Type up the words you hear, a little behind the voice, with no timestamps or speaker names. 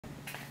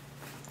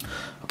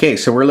Okay,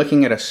 so we're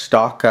looking at a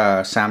stock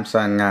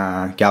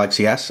Samsung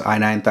Galaxy S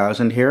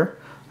i9000 here.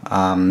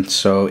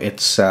 So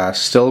it's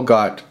still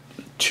got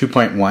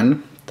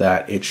 2.1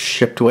 that it's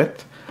shipped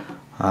with.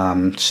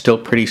 Still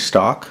pretty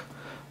stock.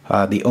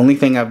 The only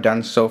thing I've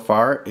done so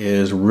far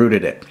is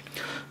rooted it.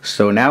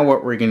 So now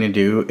what we're going to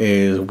do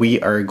is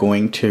we are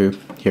going to,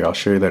 here I'll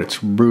show you that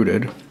it's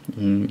rooted.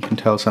 You can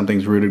tell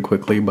something's rooted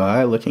quickly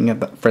by looking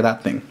at for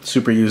that thing,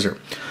 super user.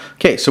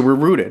 Okay, so we're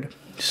rooted.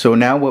 So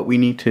now what we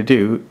need to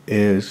do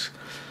is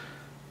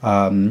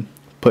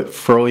put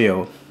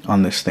Froyo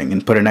on this thing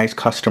and put a nice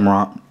custom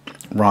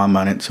ROM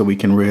on it so we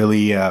can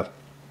really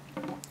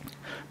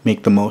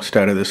make the most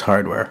out of this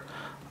hardware.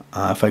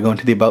 If I go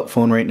into the About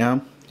phone right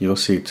now, you'll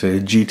see it's a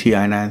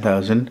GTI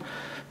 9000,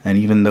 and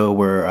even though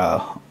we're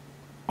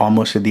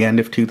almost at the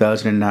end of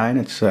 2009,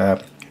 it's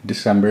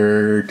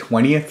December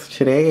 20th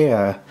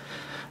today,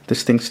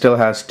 this thing still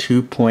has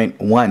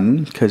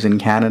 2.1 because in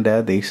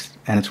Canada,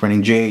 and it's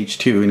running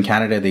JH2, in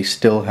Canada they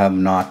still have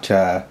not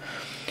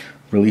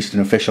released an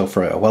official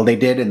Froyo. Well, they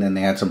did, and then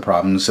they had some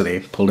problems, so they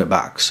pulled it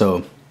back.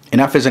 So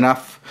enough is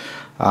enough.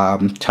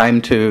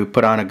 Time to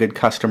put on a good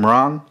custom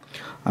ROM.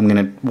 I'm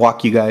going to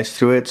walk you guys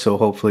through it, so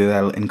hopefully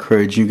that'll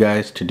encourage you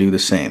guys to do the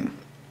same.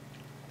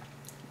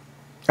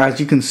 As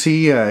you can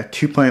see,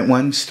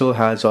 2.1 still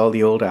has all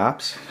the old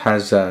apps,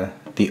 has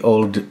the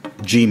old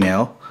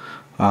Gmail,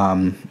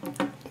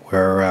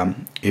 where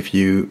if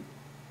you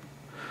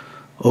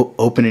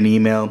open an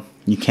email,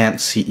 you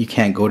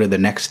can't go to the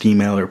next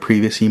email or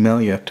previous email.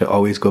 You have to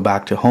always go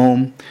back to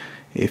home.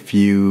 If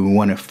you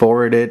want to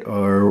forward it,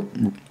 or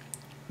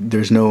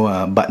there's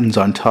no buttons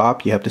on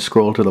top, you have to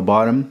scroll to the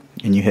bottom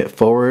and you hit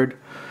forward.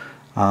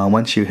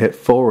 Once you hit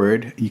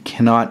forward, you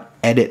cannot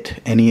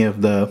edit any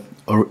of the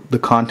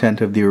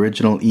content of the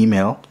original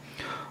email.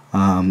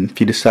 If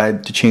you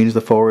decide to change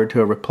the forward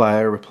to a reply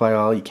or reply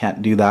all, you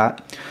can't do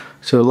that.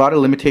 So a lot of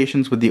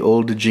limitations with the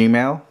old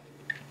Gmail.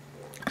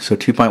 So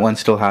 2.1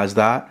 still has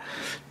that.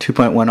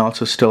 2.1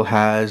 also still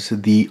has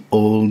the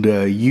old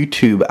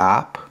YouTube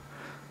app.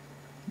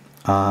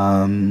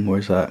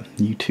 Where's that?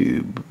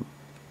 YouTube.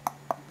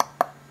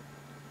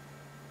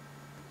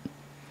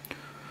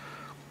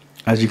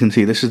 As you can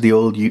see, this is the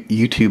old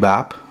YouTube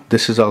app.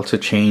 This has also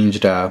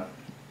changed a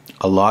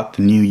lot.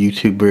 The new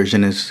YouTube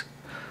version is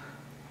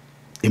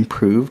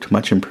improved,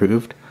 much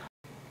improved.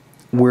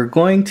 We're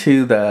going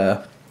to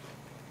the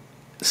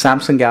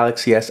Samsung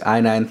Galaxy S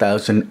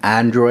i9000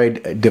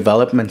 Android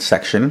development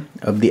section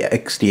of the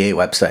XDA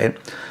website.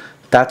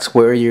 That's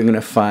where you're going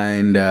to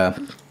find a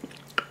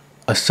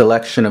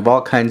selection of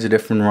all kinds of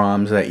different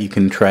ROMs that you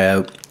can try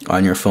out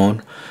on your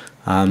phone.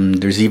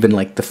 There's even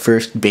like the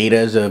first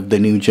betas of the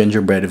new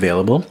Gingerbread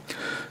available.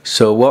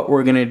 So what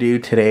we're going to do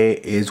today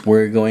is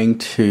we're going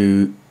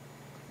to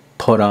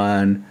put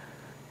on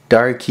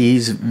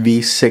Darky's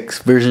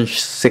V6 version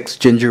 6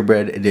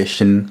 Gingerbread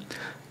Edition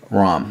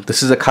ROM.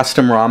 This is a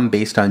custom ROM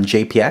based on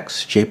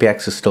JPX.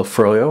 JPX is still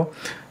Froyo.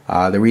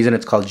 The reason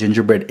it's called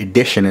Gingerbread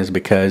Edition is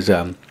because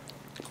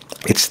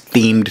it's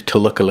themed to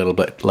look a little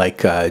bit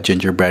like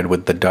Gingerbread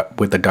with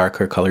the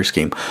darker color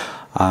scheme.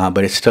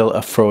 But it's still a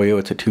Froyo.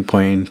 It's a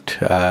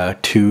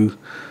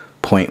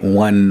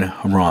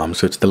 2.2.1 ROM,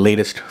 so it's the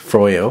latest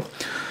Froyo.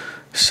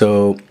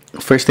 So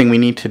first thing we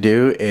need to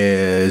do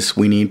is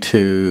we need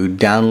to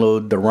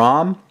download the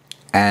ROM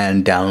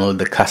and download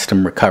the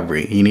custom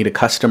recovery. You need a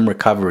custom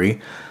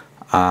recovery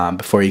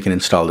before you can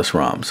install this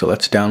ROM. So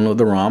let's download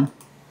the ROM.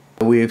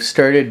 We've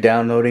started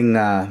downloading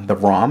the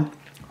ROM.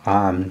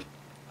 It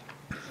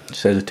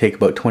says it take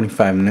about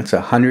 25 minutes.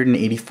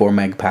 184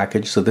 meg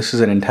package. So this is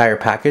an entire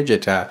package.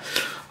 It's a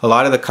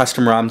lot of the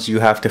custom ROMs you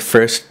have to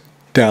first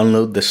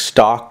download the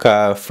stock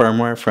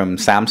firmware from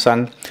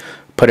Samsung,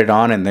 put it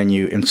on, and then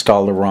you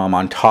install the ROM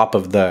on top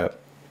of the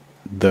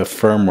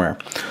firmware.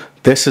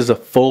 This is a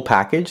full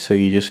package, so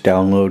you just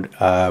download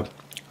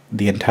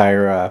the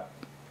entire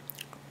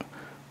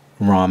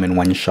ROM in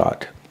one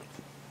shot.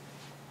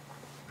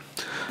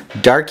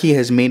 Darky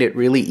has made it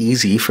really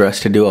easy for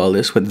us to do all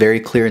this with very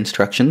clear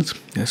instructions.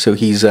 So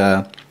he's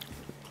got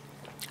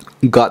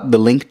the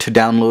link to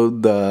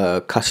download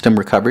the custom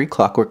recovery,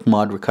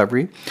 Clockworkmod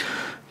Recovery,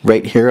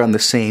 right here on the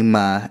same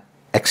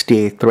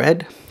XDA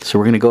thread. So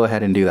we're going to go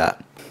ahead and do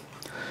that.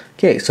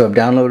 Okay, so I've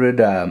downloaded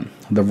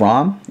the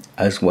ROM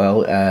as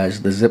well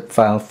as the zip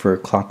file for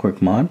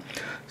Clockworkmod.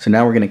 So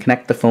now we're going to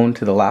connect the phone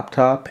to the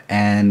laptop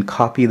and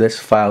copy this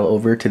file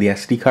over to the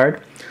SD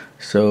card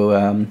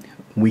so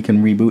we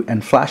can reboot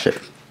and flash it.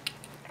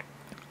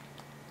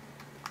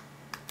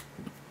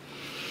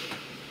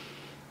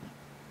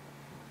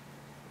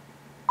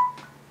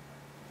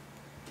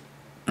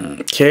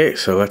 Okay,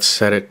 so let's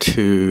set it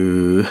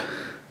to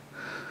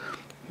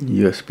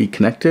USB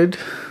connected.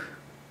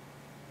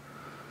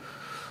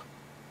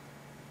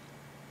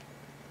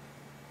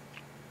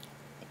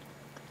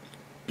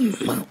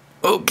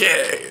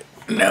 Okay,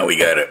 now we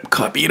gotta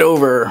copy it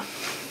over.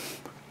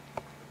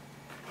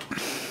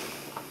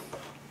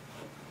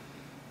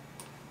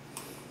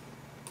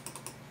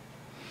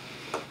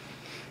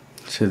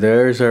 So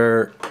there's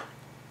our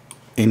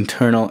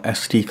internal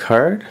SD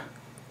card.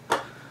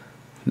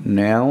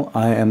 Now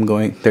I am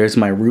going, there's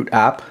my root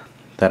app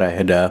that I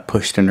had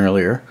pushed in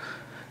earlier.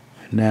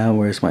 Now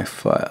where's my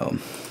file?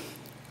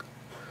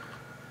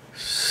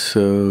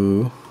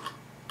 So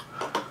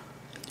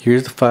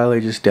here's the file I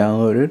just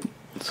downloaded.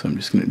 So I'm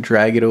just going to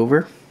drag it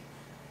over.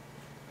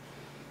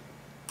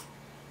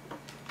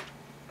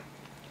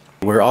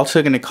 We're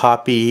also going to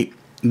copy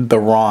the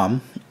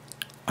ROM,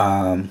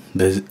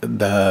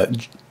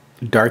 the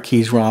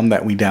Darky's ROM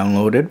that we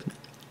downloaded,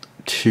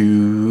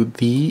 to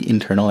the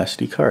internal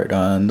SD card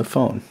on the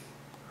phone.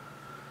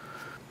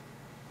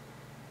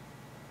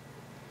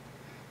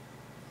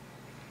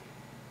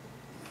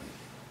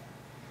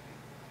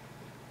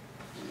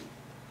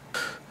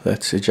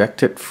 Let's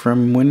eject it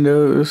from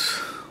Windows.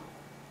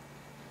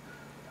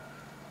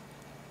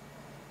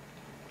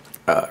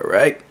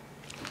 Alright.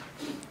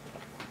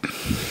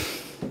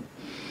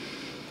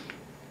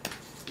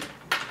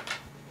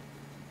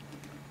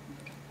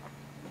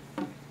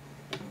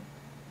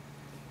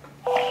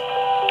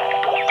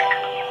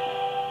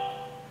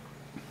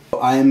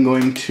 I am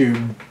going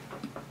to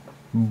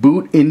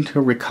boot into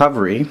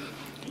recovery.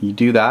 You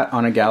do that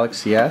on a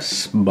Galaxy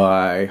S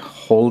by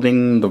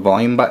holding the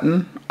volume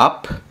button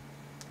up,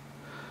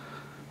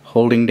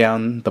 holding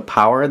down the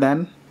power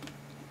then,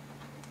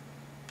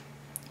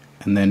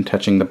 and then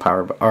touching the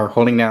power, or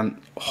holding down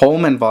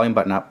home and volume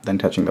button up, then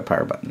touching the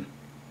power button.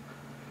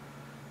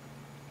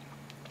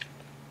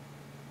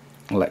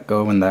 Let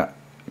go when that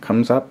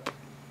comes up.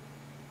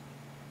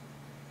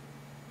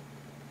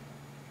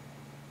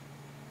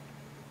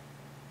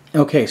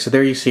 Okay, so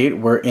there you see it.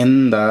 We're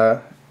in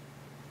the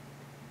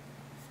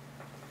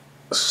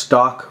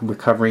stock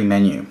recovery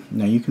menu.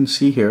 Now you can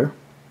see here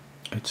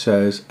it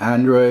says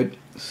Android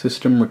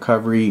System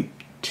Recovery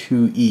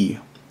 2E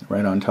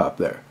right on top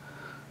there.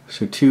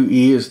 So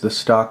 2E is the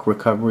stock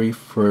recovery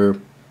for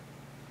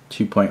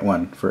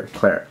 2.1 for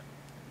Claire.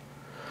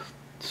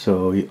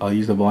 So I'll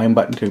use the volume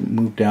button to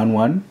move down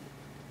one,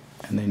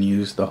 and then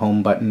use the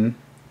home button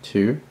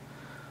to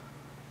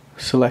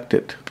select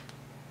it.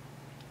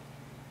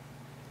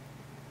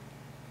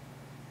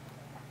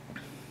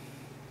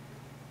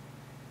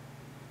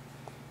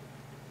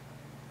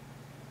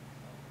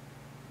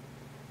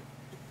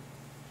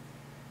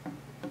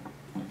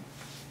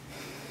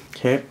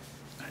 Okay,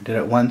 I did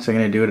it once, I'm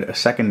going to do it a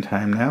second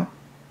time now.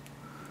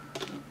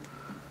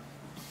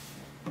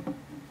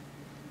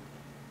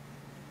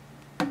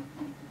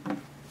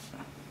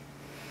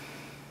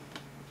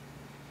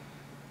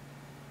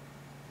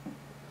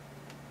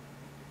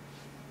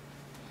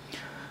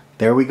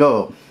 There we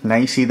go. Now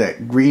you see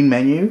that green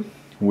menu.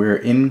 We're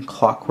in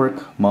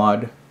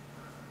Clockworkmod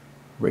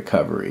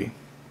Recovery.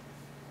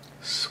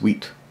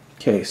 Sweet.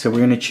 Okay, so we're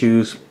going to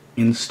choose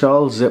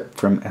Install Zip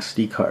from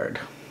SD card.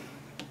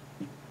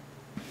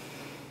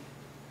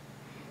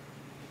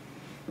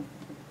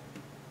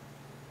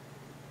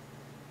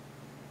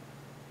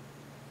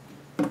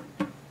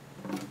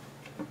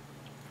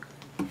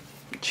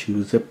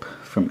 Choose Zip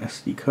from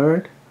SD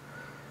card.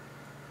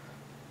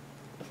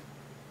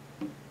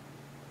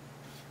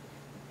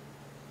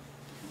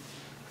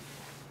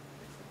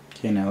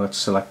 Okay, now let's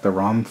select the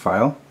ROM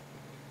file.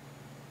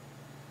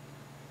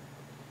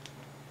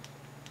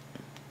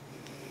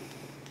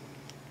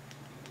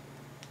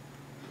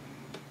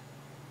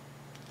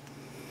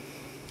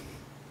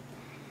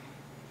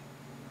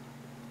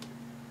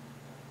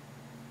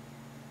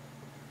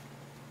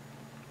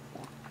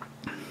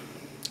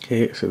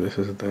 Okay, so this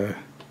is the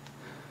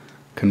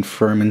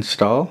confirm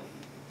install.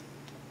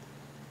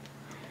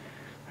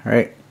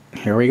 Alright,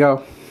 here we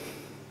go.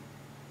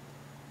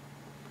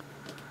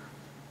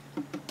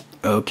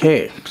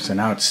 Okay, so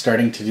now it's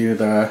starting to do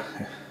the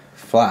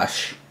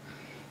flash.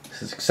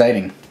 This is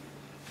exciting.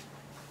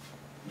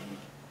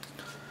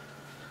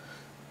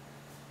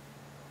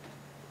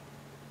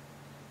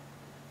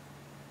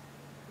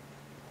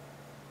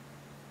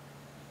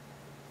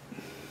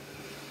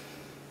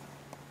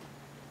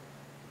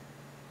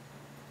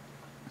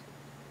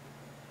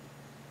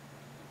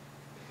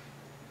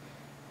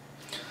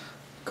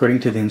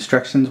 According to the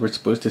instructions, we're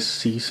supposed to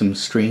see some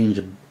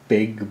strange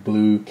big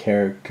blue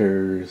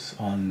characters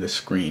on the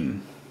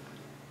screen.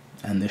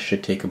 And this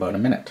should take about a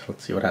minute.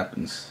 Let's see what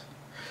happens.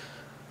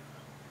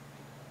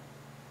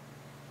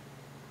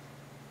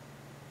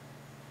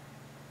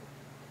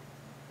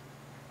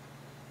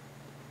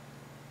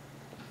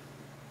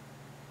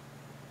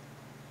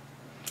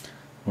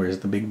 Where's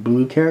the big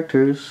blue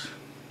characters?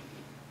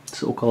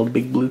 So-called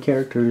big blue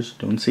characters.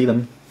 Don't see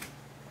them.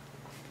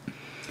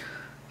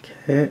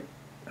 Okay.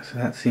 So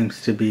that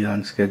seems to be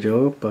on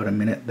schedule, about a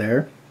minute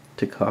there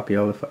to copy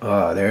all the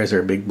oh, there's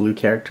our big blue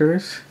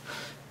characters.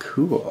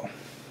 Cool.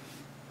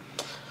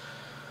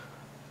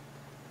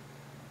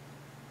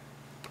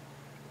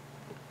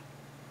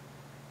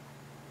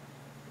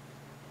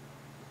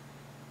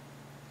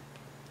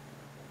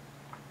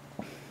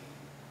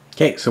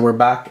 Okay, so we're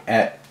back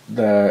at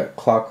the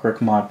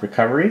Clockworkmod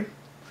Recovery.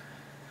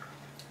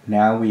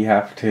 Now we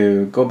have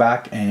to go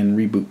back and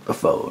reboot the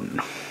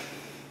phone.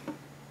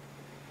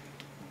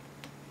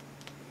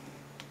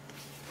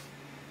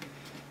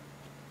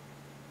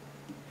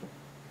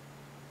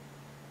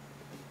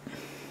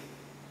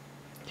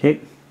 Okay,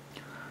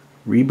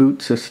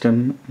 reboot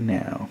system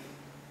now.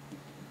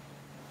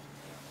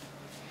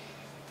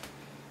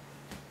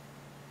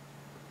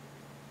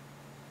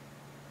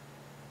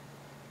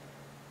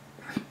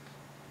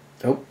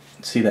 Oh,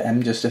 see the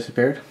M just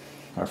disappeared?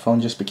 Our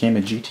phone just became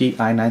a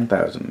GTI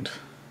 9000.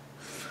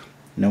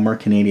 No more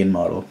Canadian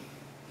model.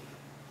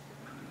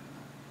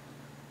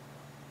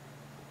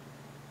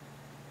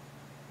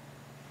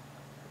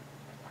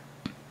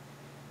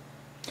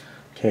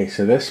 Okay,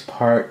 so this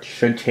part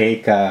should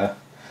take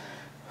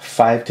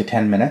 5 to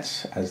 10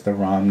 minutes as the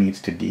ROM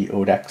needs to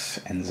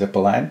de-odex and zip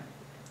align.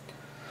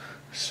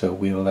 So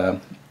we'll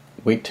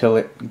wait till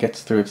it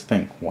gets through its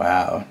thing.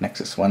 Wow,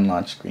 Nexus 1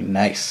 launch screen,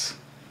 nice.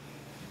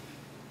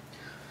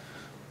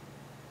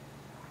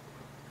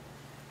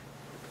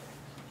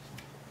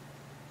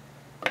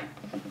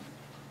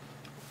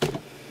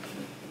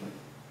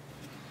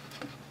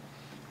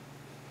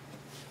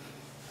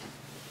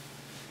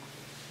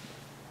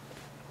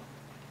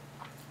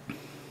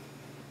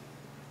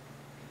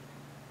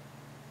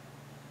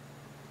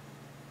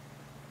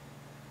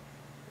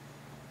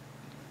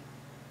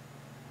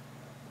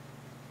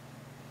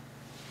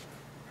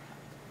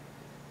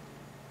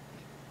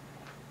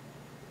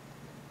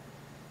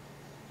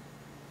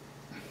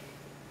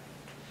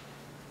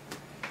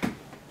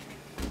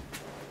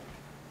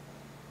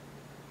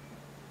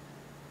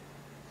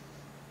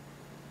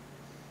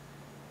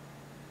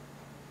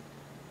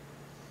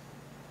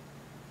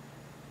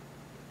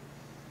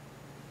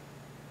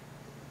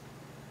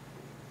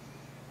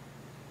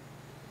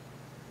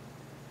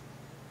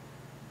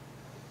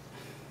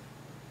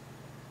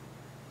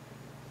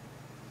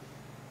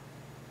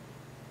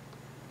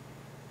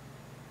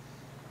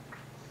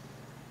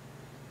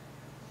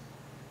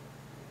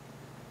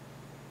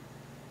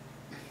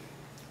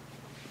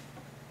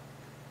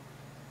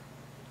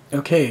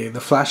 Okay, the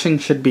flashing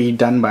should be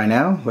done by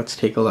now. Let's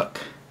take a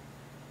look.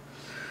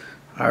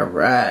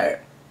 Alright.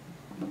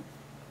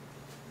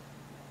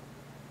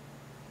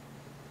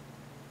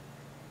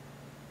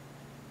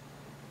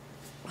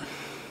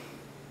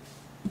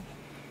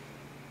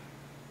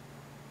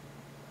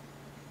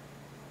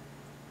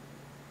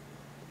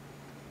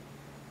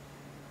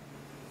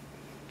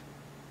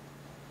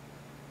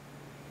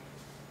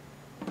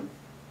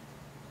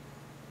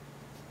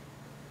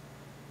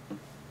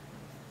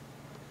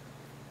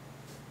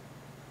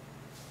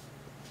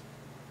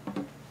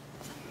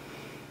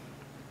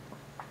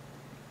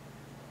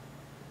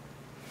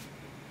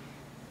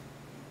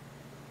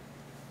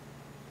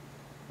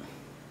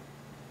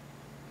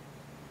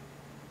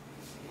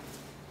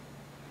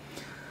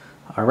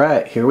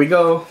 Alright, here we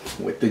go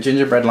with the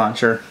Gingerbread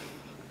launcher.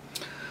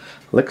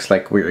 Looks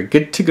like we're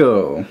good to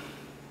go.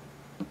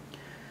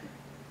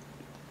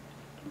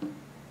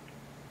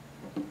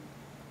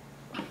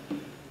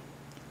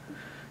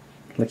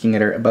 Looking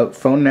at our About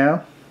phone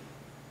now.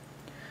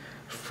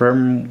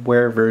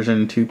 Firmware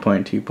version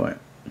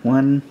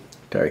 2.2.1.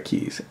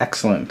 Darky's.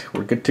 Excellent.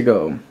 We're good to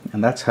go.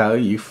 And that's how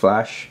you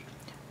flash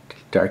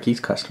Darky's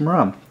custom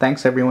ROM.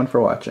 Thanks everyone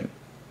for watching.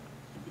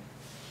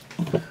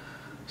 This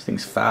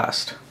thing's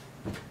fast.